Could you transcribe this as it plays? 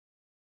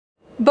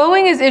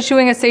Boeing is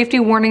issuing a safety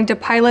warning to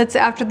pilots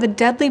after the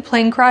deadly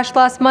plane crash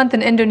last month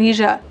in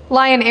Indonesia.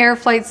 Lion Air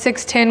Flight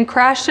 610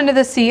 crashed into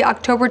the sea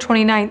October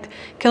 29th,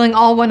 killing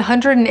all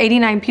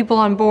 189 people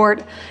on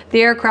board.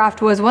 The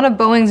aircraft was one of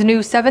Boeing's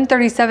new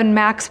 737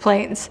 MAX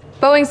planes.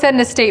 Boeing said in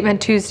a statement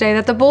Tuesday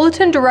that the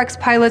bulletin directs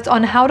pilots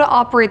on how to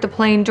operate the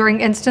plane during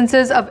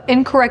instances of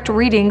incorrect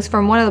readings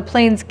from one of the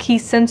plane's key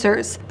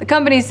sensors. The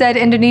company said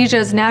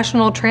Indonesia's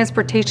National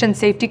Transportation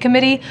Safety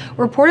Committee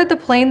reported the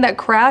plane that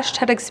crashed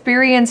had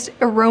experienced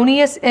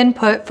erroneous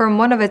input from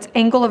one of its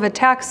angle of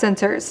attack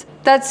sensors.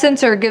 That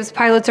sensor gives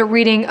pilots a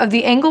reading of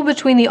the angle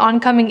between the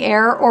oncoming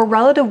air or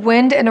relative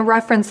wind and a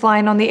reference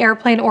line on the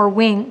airplane or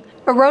wing.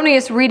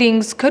 Erroneous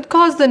readings could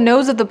cause the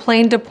nose of the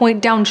plane to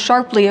point down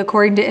sharply,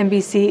 according to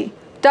NBC.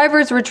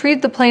 Divers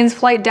retrieved the plane's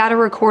flight data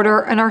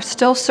recorder and are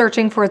still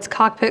searching for its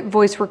cockpit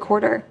voice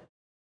recorder.